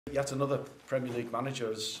Yet another Premier League manager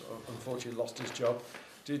has unfortunately lost his job.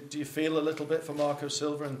 Do you feel a little bit for Marco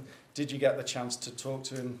Silva, and did you get the chance to talk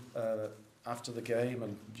to him after the game,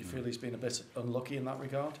 and do you feel he's been a bit unlucky in that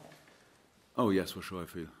regard? Oh yes, for sure.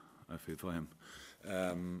 I feel for him.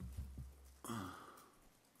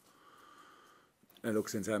 Look,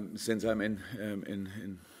 since I'm in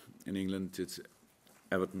England, it's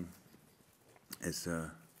Everton is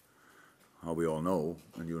how we all know,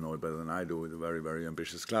 and you know it better than I do. It's a very, very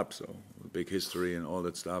ambitious club, so a big history and all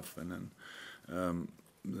that stuff. And then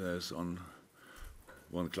there's on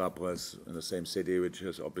one club was in the same city, which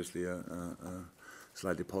has obviously a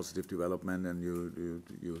slightly positive development, and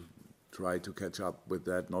you try to catch up with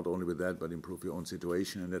that, not only with that, but improve your own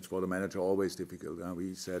situation, and that's for the manager always difficult.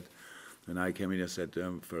 We said, when I came in, I said,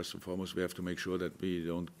 first and foremost, we have to make sure that we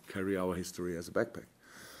don't carry our history as a backpack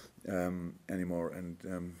anymore,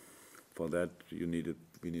 and for that we needed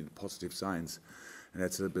positive signs, and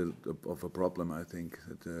that's a bit of a problem, I think,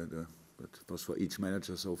 that was for each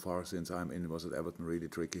manager so far since I'm in, was at Everton really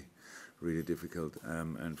tricky, really difficult,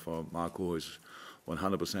 and for Marco, who is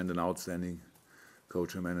 100% an outstanding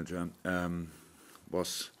coach and manager,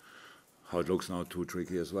 was how it looks now too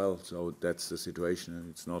tricky as well. So that's the situation, and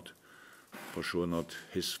it's not, for sure, not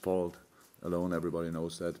his fault alone. Everybody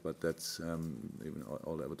knows that, but that's even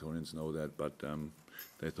all Evertonians know that. But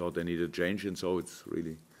they thought they needed change, and so it's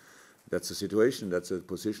really, that's the situation. That's a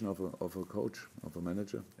position of a coach, of a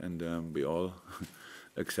manager, and we all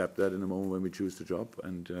accept that in the moment when we choose the job,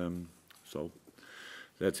 and so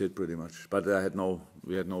that's it pretty much. But we had no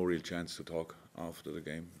real chance to talk after the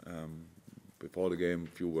game. Before the game,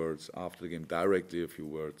 a few words. After the game, directly a few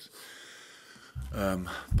words.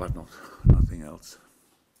 But nothing else.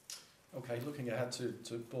 Okay, looking ahead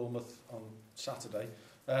to Bournemouth on Saturday.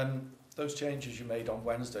 Those changes you made on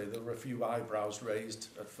Wednesday, there were a few eyebrows raised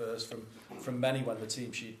at first from many when the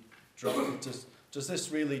team sheet dropped. Does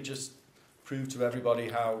this really just prove to everybody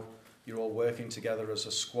how you're all working together as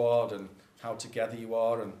a squad and how together you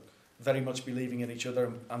are, and very much believing in each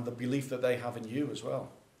other, and the belief that they have in you as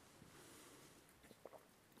well?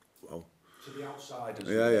 Well, to the outsiders.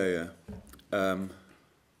 Yeah.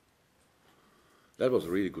 That was a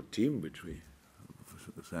really good team which we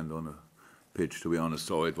sent on a pitch, to be honest.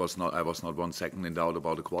 So it was not. I was not 1 second in doubt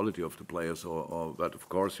about the quality of the players, but of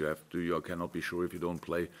course you cannot be sure if you don't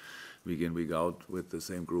play week in, week out with the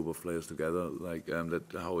same group of players together, like that,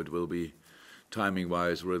 how it will be,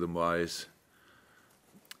 timing-wise, rhythm-wise.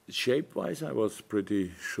 Shape-wise, I was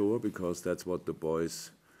pretty sure, because that's what the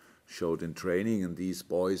boys showed in training, and these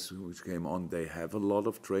boys which came on, they have a lot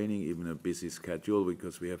of training, even a busy schedule,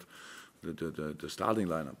 because we have the starting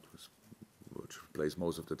lineup, which plays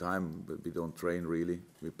most of the time, but we don't train really.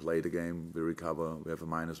 We play the game, we recover, we have a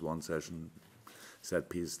 -1 session, set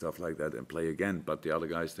piece, stuff like that, and play again. But the other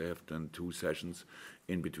guys, they have done 2 sessions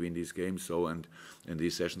in between these games. So, and in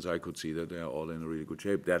these sessions, I could see that they are all in a really good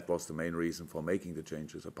shape. That was the main reason for making the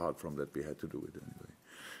changes. Apart from that, we had to do it anyway,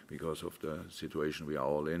 because of the situation we are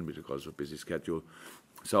all in, because of a busy schedule.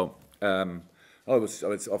 So,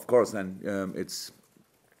 it's of course then it's,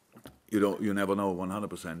 you never know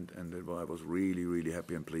 100%, and I was really, really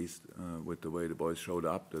happy and pleased with the way the boys showed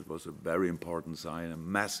up. That was a very important sign, a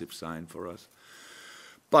massive sign for us.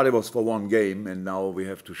 But it was for 1 game, and now we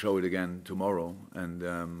have to show it again tomorrow. And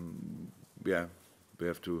we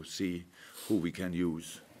have to see who we can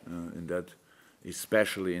use in that,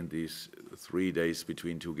 especially in these 3 days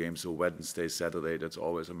between 2 games. So Wednesday, Saturday, that's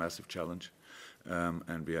always a massive challenge,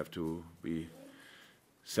 and we have to be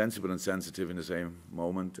sensible and sensitive in the same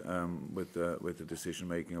moment with the decision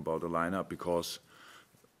making about the lineup, because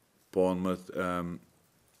Bournemouth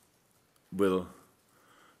will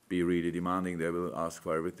be really demanding. They will ask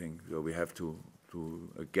for everything. So we have to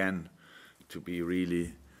again be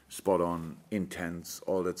really spot on, intense,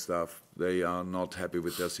 all that stuff. They are not happy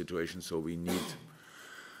with their situation, so we need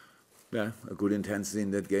a good intensity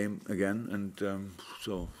in that game again. And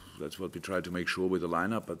so that's what we try to make sure with the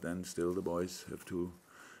lineup. But then still the boys have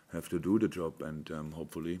to do the job, and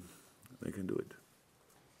hopefully they can do it.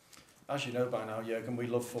 As you know by now, Jurgen, we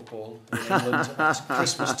love football in England at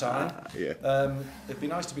Christmas time. Yeah. It'd be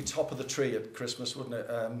nice to be top of the tree at Christmas, wouldn't it?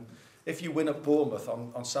 If you win at Bournemouth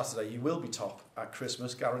on Saturday, you will be top at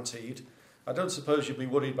Christmas, guaranteed. I don't suppose you'd be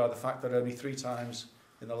worried by the fact that only 3 times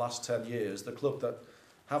in the last 10 years, the club that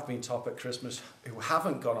have been top at Christmas, who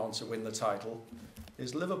haven't gone on to win the title,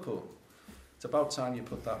 is Liverpool. It's about time you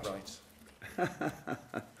put that right.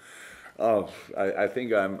 I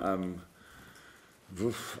think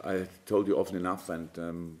I told you often enough, and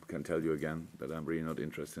can tell you again that I'm really not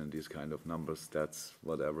interested in these kind of numbers, stats,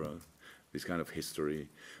 whatever, this kind of history.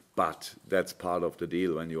 but that's part of the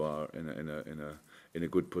deal. When you are in a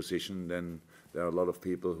good position, then there are a lot of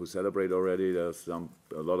people who celebrate already. There's a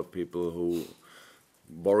lot of people who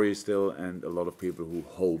worry still, and a lot of people who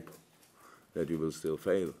hope that you will still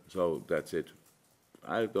fail. So that's it.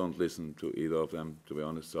 I don't listen to either of them, to be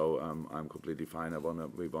honest. So I'm completely fine.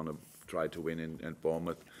 We wanna try to win in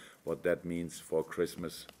Bournemouth. What that means for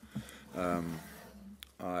Christmas,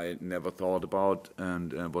 I never thought about,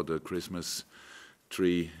 and what the Christmas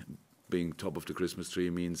tree, being top of the Christmas tree,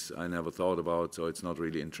 means I never thought about. So it's not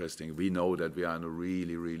really interesting. We know that we are in a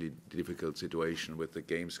really, really difficult situation with the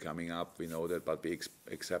games coming up. We know that, but we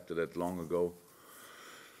accepted it long ago.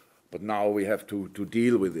 But now we have to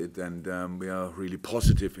deal with it, and we are really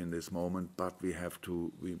positive in this moment. But we have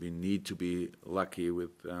to, we need to be lucky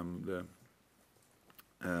with the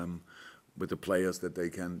players, that they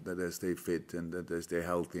stay fit and that they stay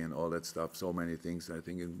healthy and all that stuff. So many things. I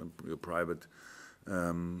think in your private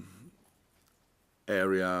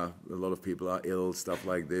area, a lot of people are ill, stuff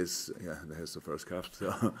like this. Yeah, there's the first cup,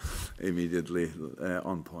 so immediately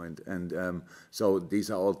on point. And so these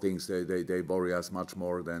are all things they worry us much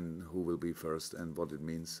more than who will be first and what it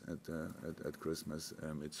means at Christmas.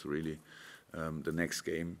 It's really the next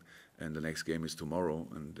game, and the next game is tomorrow,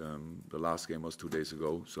 and the last game was 2 days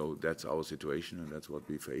ago. So that's our situation, and that's what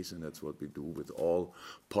we face, and that's what we do with all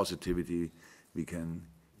positivity we can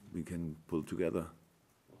pull together.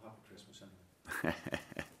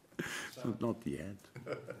 Not yet.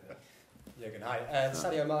 Jurgen, hi.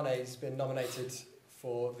 Sadio Mane has been nominated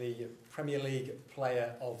for the Premier League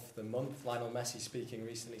Player of the Month. Lionel Messi, speaking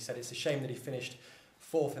recently, said it's a shame that he finished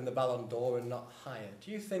 4th in the Ballon d'Or and not higher.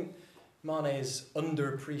 Do you think Mane is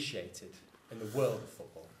underappreciated in the world of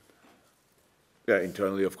football? Yeah,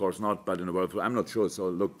 internally, of course not, but in the world, I'm not sure. So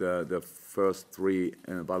look, the first 3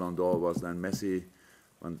 in Ballon d'Or was then Messi,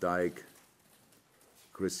 Van Dijk,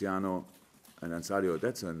 Cristiano, and then Sadio.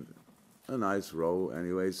 That's a nice row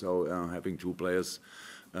anyway. So having 2 players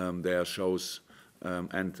there shows,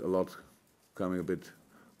 and a lot coming a bit.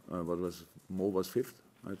 What was Mo was 5th,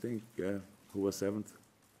 I think. Yeah, who was 7th?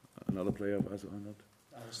 Another player was not.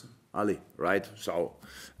 Ali, right? So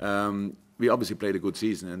we obviously played a good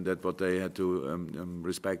season, and that's what they had to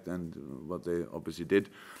respect, and what they obviously did.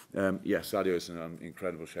 Yes, Sadio is in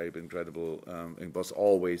incredible shape, incredible. It was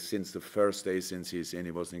always, since the first day since he's in,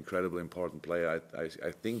 he was an incredibly important player.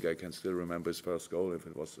 I think I can still remember his first goal, if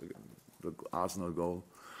it was the Arsenal goal.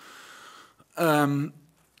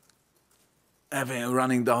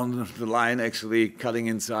 Running down the line, actually cutting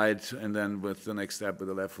inside, and then with the next step with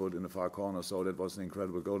the left foot in the far corner. So that was an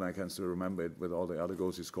incredible goal, and I can still remember it with all the other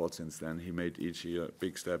goals he scored since then. He made each year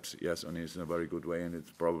big steps, yes, and he's in a very good way. And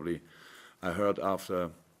it's probably,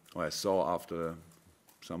 I saw after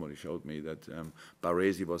somebody showed me that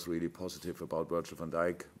Baresi was really positive about Virgil van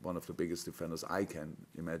Dijk, one of the biggest defenders I can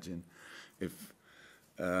imagine. If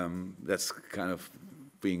that's kind of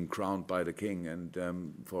being crowned by the king, and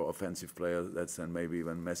for offensive players, that's then maybe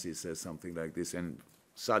when Messi says something like this. And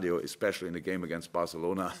Sadio, especially in the game against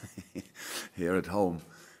Barcelona here at home,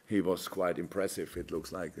 he was quite impressive. It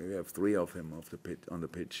looks like we have 3 of him on the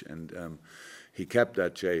pitch, and he kept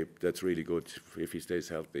that shape. That's really good. If he stays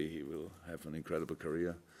healthy, he will have an incredible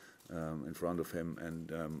career in front of him,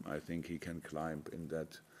 and I think he can climb in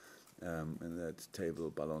that table,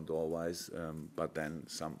 Ballon d'Or wise, but then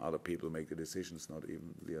some other people make the decisions. Not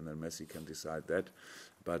even Lionel Messi can decide that,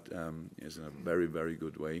 but he's in a very, very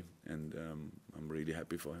good way, and I'm really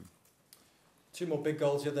happy for him. 2 more big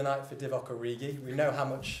goals the other night for Divock Origi. We know how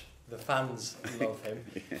much the fans love him.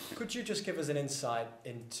 Yeah. Could you just give us an insight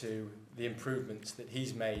into the improvements that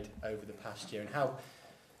he's made over the past year, and how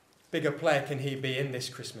big a player can he be in this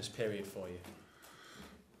Christmas period for you?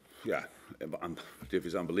 Yeah, Div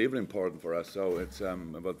is unbelievably important for us. So it's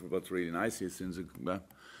what's really nice is, since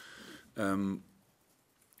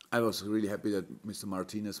I was really happy that Mr.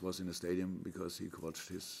 Martinez was in the stadium, because he could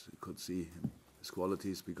see his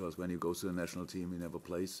qualities. Because when he goes to the national team, he never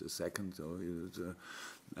plays a second. So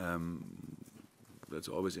that's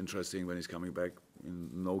always interesting when he's coming back in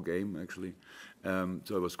no game actually.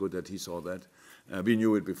 So it was good that he saw that. We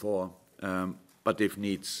knew it before, but Div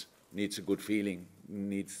needs a good feeling.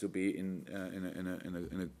 Needs to be in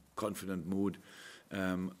a confident mood,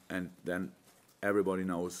 and then everybody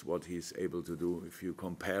knows what he's able to do. If you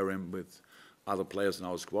compare him with other players in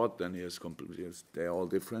our squad, then they're all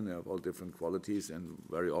different. They have all different qualities, and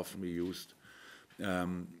very often we used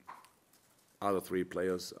other 3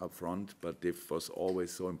 players up front. But Div was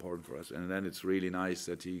always so important for us, and then it's really nice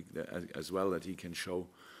that he can show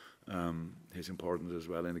his importance as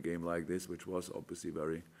well in a game like this, which was obviously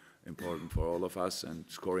very important for all of us, and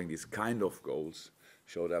scoring these kind of goals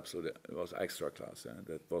showed absolutely, it was extra class. Yeah?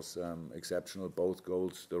 That was exceptional, both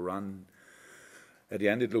goals, the run. At the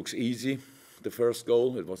end, it looks easy. The first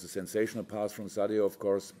goal, it was a sensational pass from Sadio, of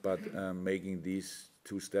course, but making these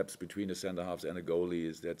 2 steps between the centre halves and the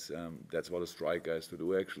goalie that's what a striker has to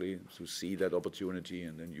do, actually, to see that opportunity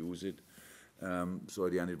and then use it. So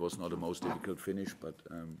at the end, it was not the most difficult finish, but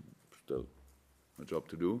still a job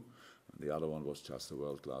to do. The other one was just a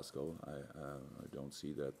world-class goal. I don't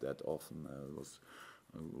see that often. It was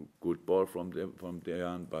a good ball from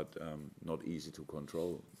Dejan, but not easy to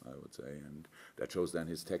control, I would say. And that shows then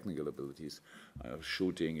his technical abilities.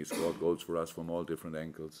 Shooting, he scored goals for us from all different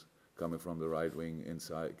angles, coming from the right wing,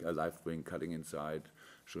 inside, left wing, cutting inside,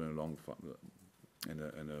 shooting along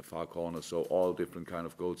in a far corner. So all different kind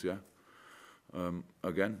of goals, yeah.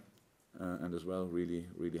 Again, and as well, really,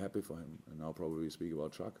 really happy for him. And now probably we speak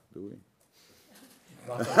about Chuck, do we?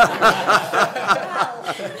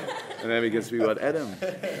 And then we can speak about Adam.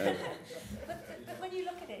 But when you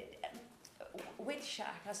look at it, with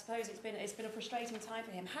Shaq, I suppose it's been a frustrating time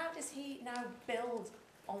for him. How does he now build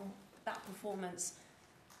on that performance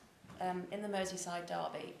in the Merseyside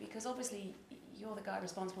derby? Because obviously you're the guy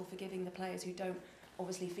responsible for giving the players who don't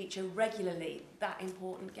obviously feature regularly that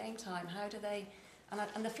important game time. How do they,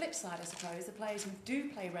 and the flip side, I suppose, the players who do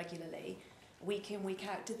play regularly, week in, week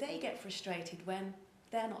out, do they get frustrated when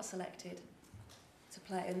they're not selected to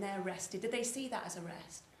play and they're rested? Did they see that as a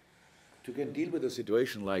rest? To can deal with a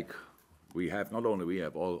situation like we have, not only we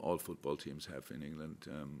have, all football teams have in England,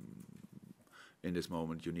 in this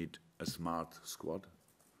moment you need a smart squad.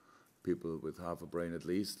 People with half a brain at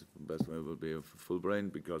least. Best way will be a full brain,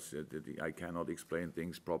 because I cannot explain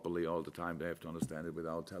things properly all the time. They have to understand it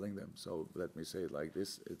without telling them. So let me say it like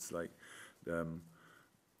this. It's like,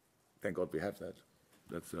 thank God we have that.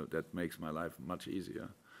 That makes my life much easier,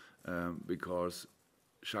 because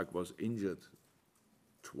Shaq was injured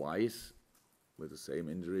twice with the same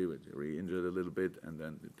injury, re-injured a little bit, and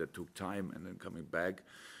then that took time, and then coming back,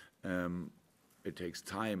 it takes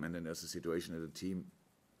time, and then there's a situation that a team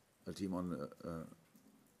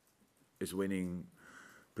is winning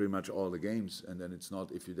pretty much all the games, and then it's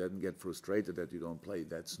not, if you then get frustrated that you don't play,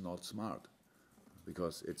 that's not smart.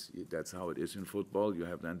 Because that's how it is in football. You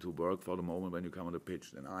have then to work for the moment when you come on the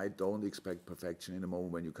pitch. And I don't expect perfection in the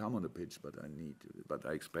moment when you come on the pitch, but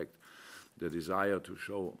I expect the desire to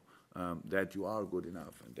show that you are good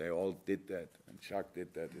enough. And they all did that, and Chuck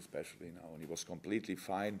did that especially now. And he was completely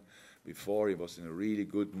fine before. He was in a really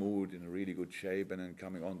good mood, in a really good shape, and then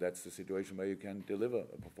coming on, that's the situation where you can deliver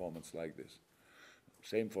a performance like this.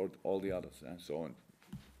 Same for all the others. So,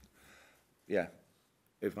 yeah.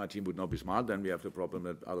 If my team would not be smart, then we have the problem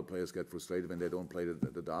that other players get frustrated when they don't play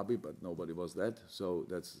the derby, but nobody was that, so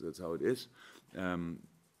that's how it is.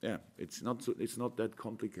 Yeah, it's not that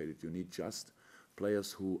complicated. You need just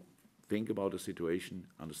players who think about the situation,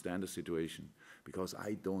 understand the situation, because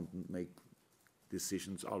I don't make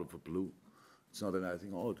decisions out of the blue. It's not that I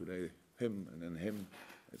think, oh, today him and then him.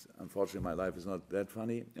 Unfortunately, my life is not that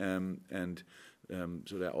funny,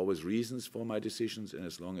 so there are always reasons for my decisions, and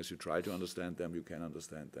as long as you try to understand them, you can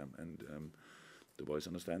understand them, and the boys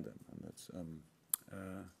understand them, and that's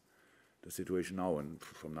the situation now. And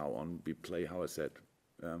from now on, we play how I said.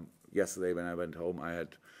 Yesterday, when I went home, I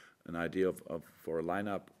had an idea for a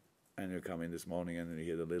lineup, and you come in this morning and you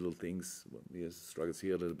hear the little things. He struggles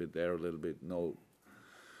here a little bit, there a little bit. No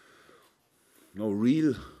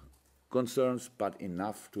real concerns, but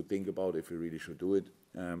enough to think about if we really should do it,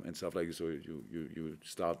 and stuff like this. So you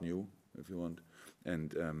start new if you want,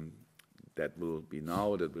 and that will be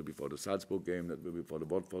now, that will be for the Salzburg game, that will be for the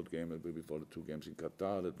Watford game, that will be for the 2 games in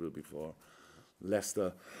Qatar, that will be for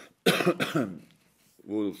Leicester,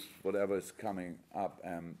 Wolves, whatever is coming up.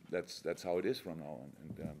 That's how it is from now on,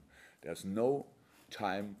 and there's no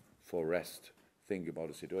time for rest. Think about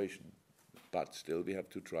the situation, but still we have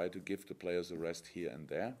to try to give the players a rest here and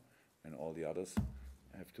there, and all the others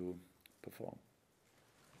have to perform.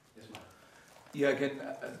 Yes, Mike. Yeah, again,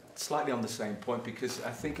 slightly on the same point, because I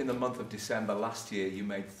think in the month of December last year you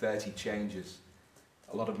made 30 changes.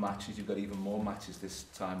 A lot of matches, you've got even more matches this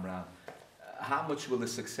time round. How much will the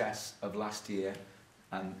success of last year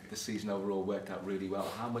and the season overall worked out really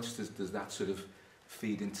well? How much does that sort of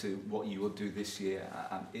feed into what you will do this year?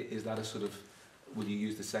 And is that a sort of, will you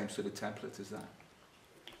use the same sort of template as that?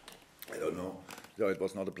 I don't know. So it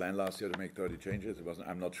was not a plan last year to make 30 changes. It wasn't,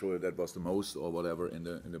 I'm not sure if that was the most or whatever in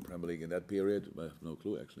the Premier League in that period. I have no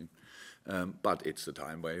clue, actually. But it's the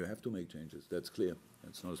time where you have to make changes. That's clear.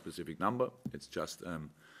 It's not a specific number. It's just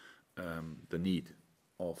the need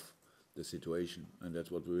of the situation. And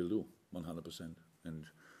that's what we will do, 100%. And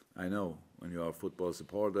I know when you are a football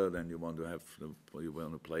supporter, then you want to have you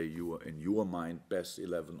want to play in your mind best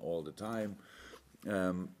 11 all the time.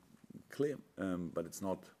 Clear, but it's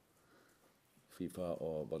not FIFA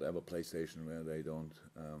or whatever PlayStation where they don't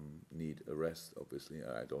need a rest. Obviously,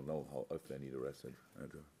 I don't know how if they need a rest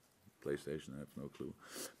at a PlayStation. I have no clue,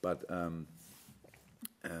 but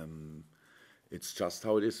it's just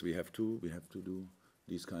how it is. We have to do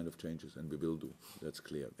these kind of changes, and we will do. That's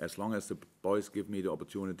clear. As long as the boys give me the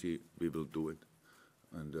opportunity, we will do it.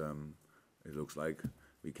 And it looks like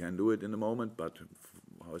we can do it in the moment. But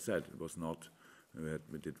how I said, it was not.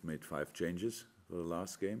 We did made 5 changes for the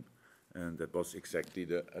last game, and that was exactly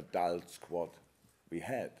the adult squad we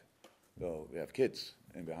had. So we have kids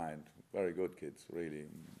in behind, very good kids. Really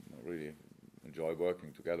enjoy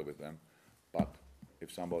working together with them. But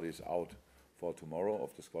if somebody is out for tomorrow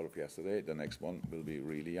of the squad of yesterday, the next one will be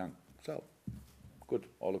really young. So good,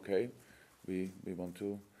 all okay. We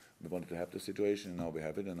wanted to have the situation, and now we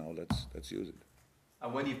have it, and now let's use it.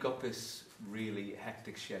 And when you've got this really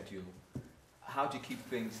hectic schedule, how do you keep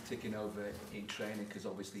things ticking over in training? Because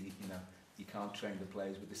obviously, you can't train the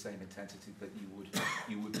players with the same intensity that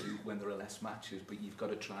you would do when there are less matches. But you've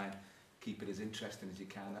got to try and keep it as interesting as you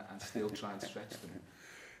can, and still try and stretch them.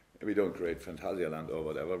 We don't create Phantasialand or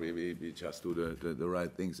whatever. We just do the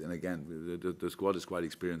right things. And again, the squad is quite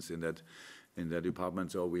experienced in that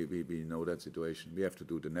department, so we know that situation. We have to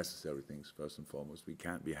do the necessary things first and foremost.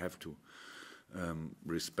 We have to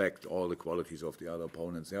respect all the qualities of the other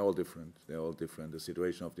opponents. They're all different. The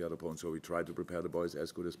situation of the other opponents. So we try to prepare the boys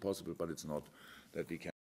as good as possible. But it's not that we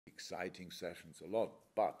can exciting sessions a lot.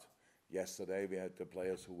 But yesterday we had the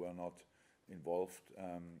players who were not involved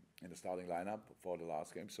in the starting lineup for the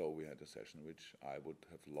last game. So we had a session which I would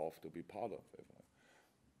have loved to be part of if I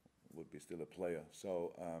would be still a player.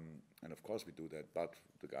 So and of course we do that. But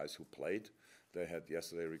the guys who played, they had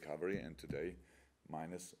yesterday recovery, and today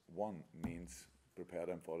 -1 means prepare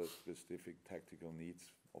them for the specific tactical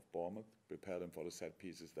needs of Bournemouth, prepare them for the set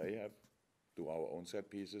pieces they have, do our own set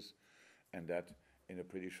pieces, and that in a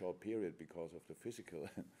pretty short period because of the physical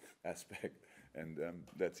aspect. And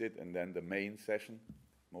that's it. And then the main session,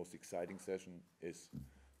 most exciting session, is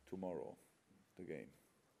tomorrow, the game.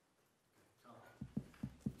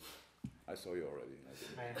 I saw you already.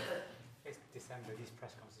 It's December, these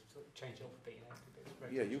press conferences sort of change it up a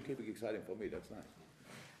bit, Yeah, you keep it exciting for me, that's nice.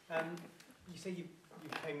 You say you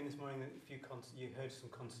came in this morning that you heard some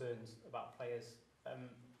concerns about players.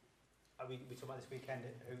 Are we talking about this weekend?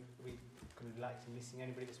 Are we going to be likely missing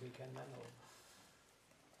anybody this weekend then? Or?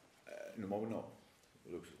 In the moment, no.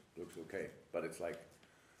 Looks okay. But it's like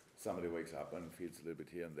somebody wakes up and feels a little bit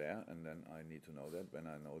here and there, and then I need to know that. When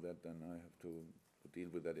I know that, then I have to deal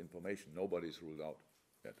with that information. Nobody's ruled out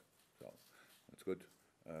yet. So that's good.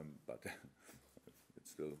 But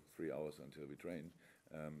it's still 3 hours until we train.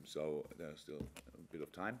 So there's still a bit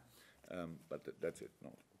of time. But that's it. No,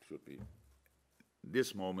 it should be.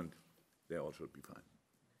 This moment, they all should be fine.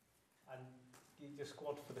 And your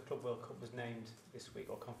squad for the Club World Cup was named this week,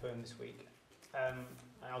 or confirmed this week. And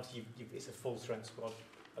obviously it's a full-strength squad.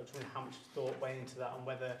 I was wondering how much thought went into that, and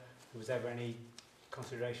whether there was ever any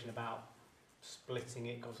consideration about splitting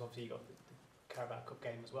it, because obviously you got the Carabao Cup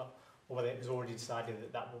game as well, or whether it was already decided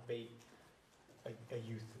that that would be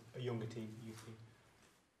a younger team, youth team.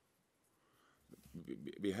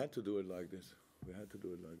 We had to do it like this.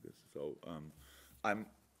 So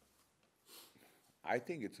I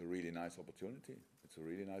think it's a really nice opportunity. It's a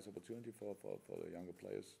really nice opportunity for the younger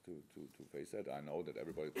players to face that. I know that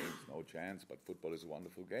everybody thinks no chance, but football is a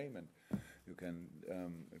wonderful game, and you can,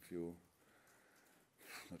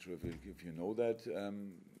 not sure if you know that,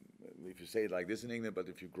 if you say it like this in England, but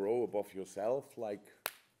if you grow above yourself, like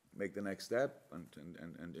make the next step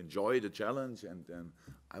and enjoy the challenge, and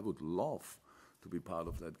I would love to be part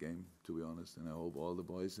of that game, to be honest, and I hope all the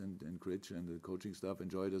boys and Critch and the coaching staff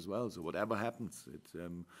enjoy it as well. So whatever happens,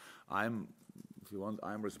 I'm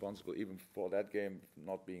responsible even for that game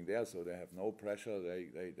not being there. So they have no pressure.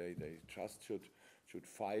 They just should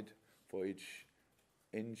fight for each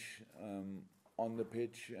inch on the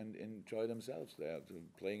pitch and enjoy themselves. They are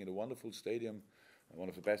playing in a wonderful stadium, one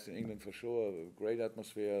of the best in England for sure. Great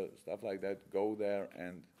atmosphere, stuff like that. Go there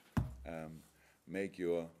and make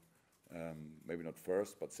your maybe not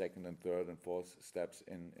first, but second and third and fourth steps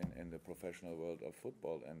in the professional world of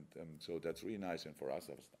football. And so that's really nice. And for us,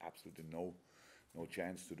 there was absolutely no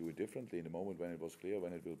chance to do it differently. In the moment when it was clear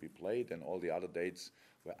when it will be played, and all the other dates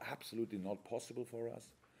were absolutely not possible for us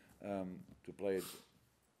to play it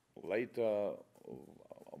later or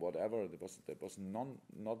whatever. There was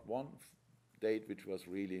not one date which was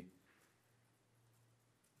really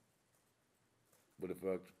would have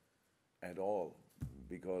worked at all,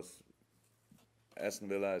 because Aston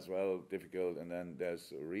Villa as well, difficult, and then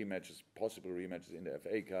there's rematches, possible rematches in the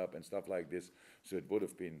FA Cup and stuff like this, so it would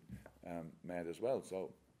have been mad as well.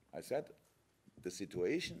 So I said, the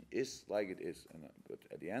situation is like it is, but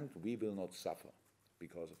at the end we will not suffer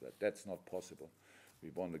because of that. That's not possible. We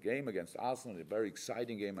won the game against Arsenal, a very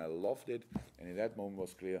exciting game, I loved it, and in that moment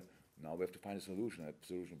was clear, now we have to find a solution. That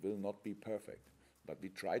solution will not be perfect, but we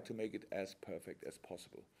try to make it as perfect as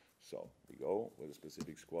possible. So we go with a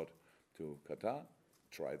specific squad to Qatar,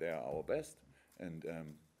 try there our best, and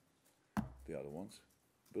the other ones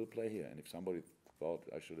will play here. And if somebody thought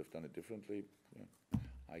I should have done it differently, yeah,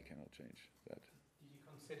 I cannot change that. Did you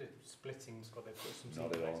consider splitting squad? They put some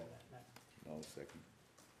Not at all. No. No, second.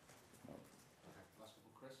 No. Okay, last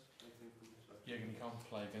couple, Chris. Anything from this side? Jurgen, he can't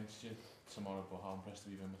play against you tomorrow, but how impressed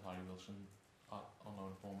have you been with Harry Wilson? On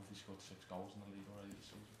our Bournemouth, he scored 6 goals in the league already this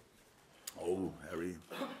season. Oh, Harry.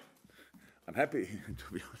 I'm happy,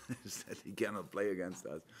 to be honest, that he cannot play against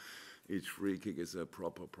us. Each free kick is a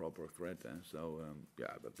proper threat. So,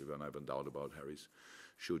 yeah, but we were never in doubt about Harry's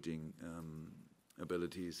shooting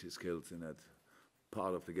abilities, his skills in that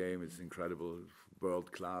part of the game. It's incredible,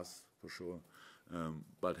 world class for sure.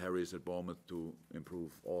 But Harry is at Bournemouth to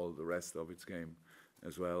improve all the rest of its game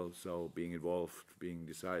as well. So being involved, being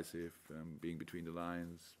decisive, being between the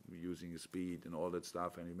lines, using his speed and all that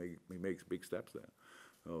stuff, and he makes big steps there.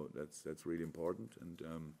 So that's really important. And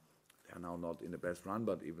they are now not in the best run,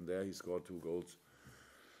 but even there he scored 2 goals.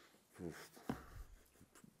 The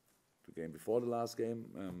game before the last game,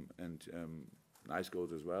 and nice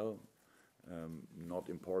goals as well. Not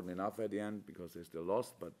important enough at the end because they still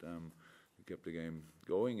lost, but we kept the game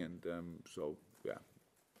going, and so yeah,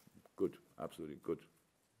 good, absolutely good.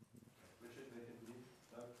 Richard, anything from you?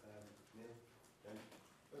 No? Neil? James?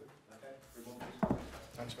 Good. Okay.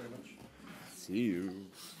 Thanks very much. See you.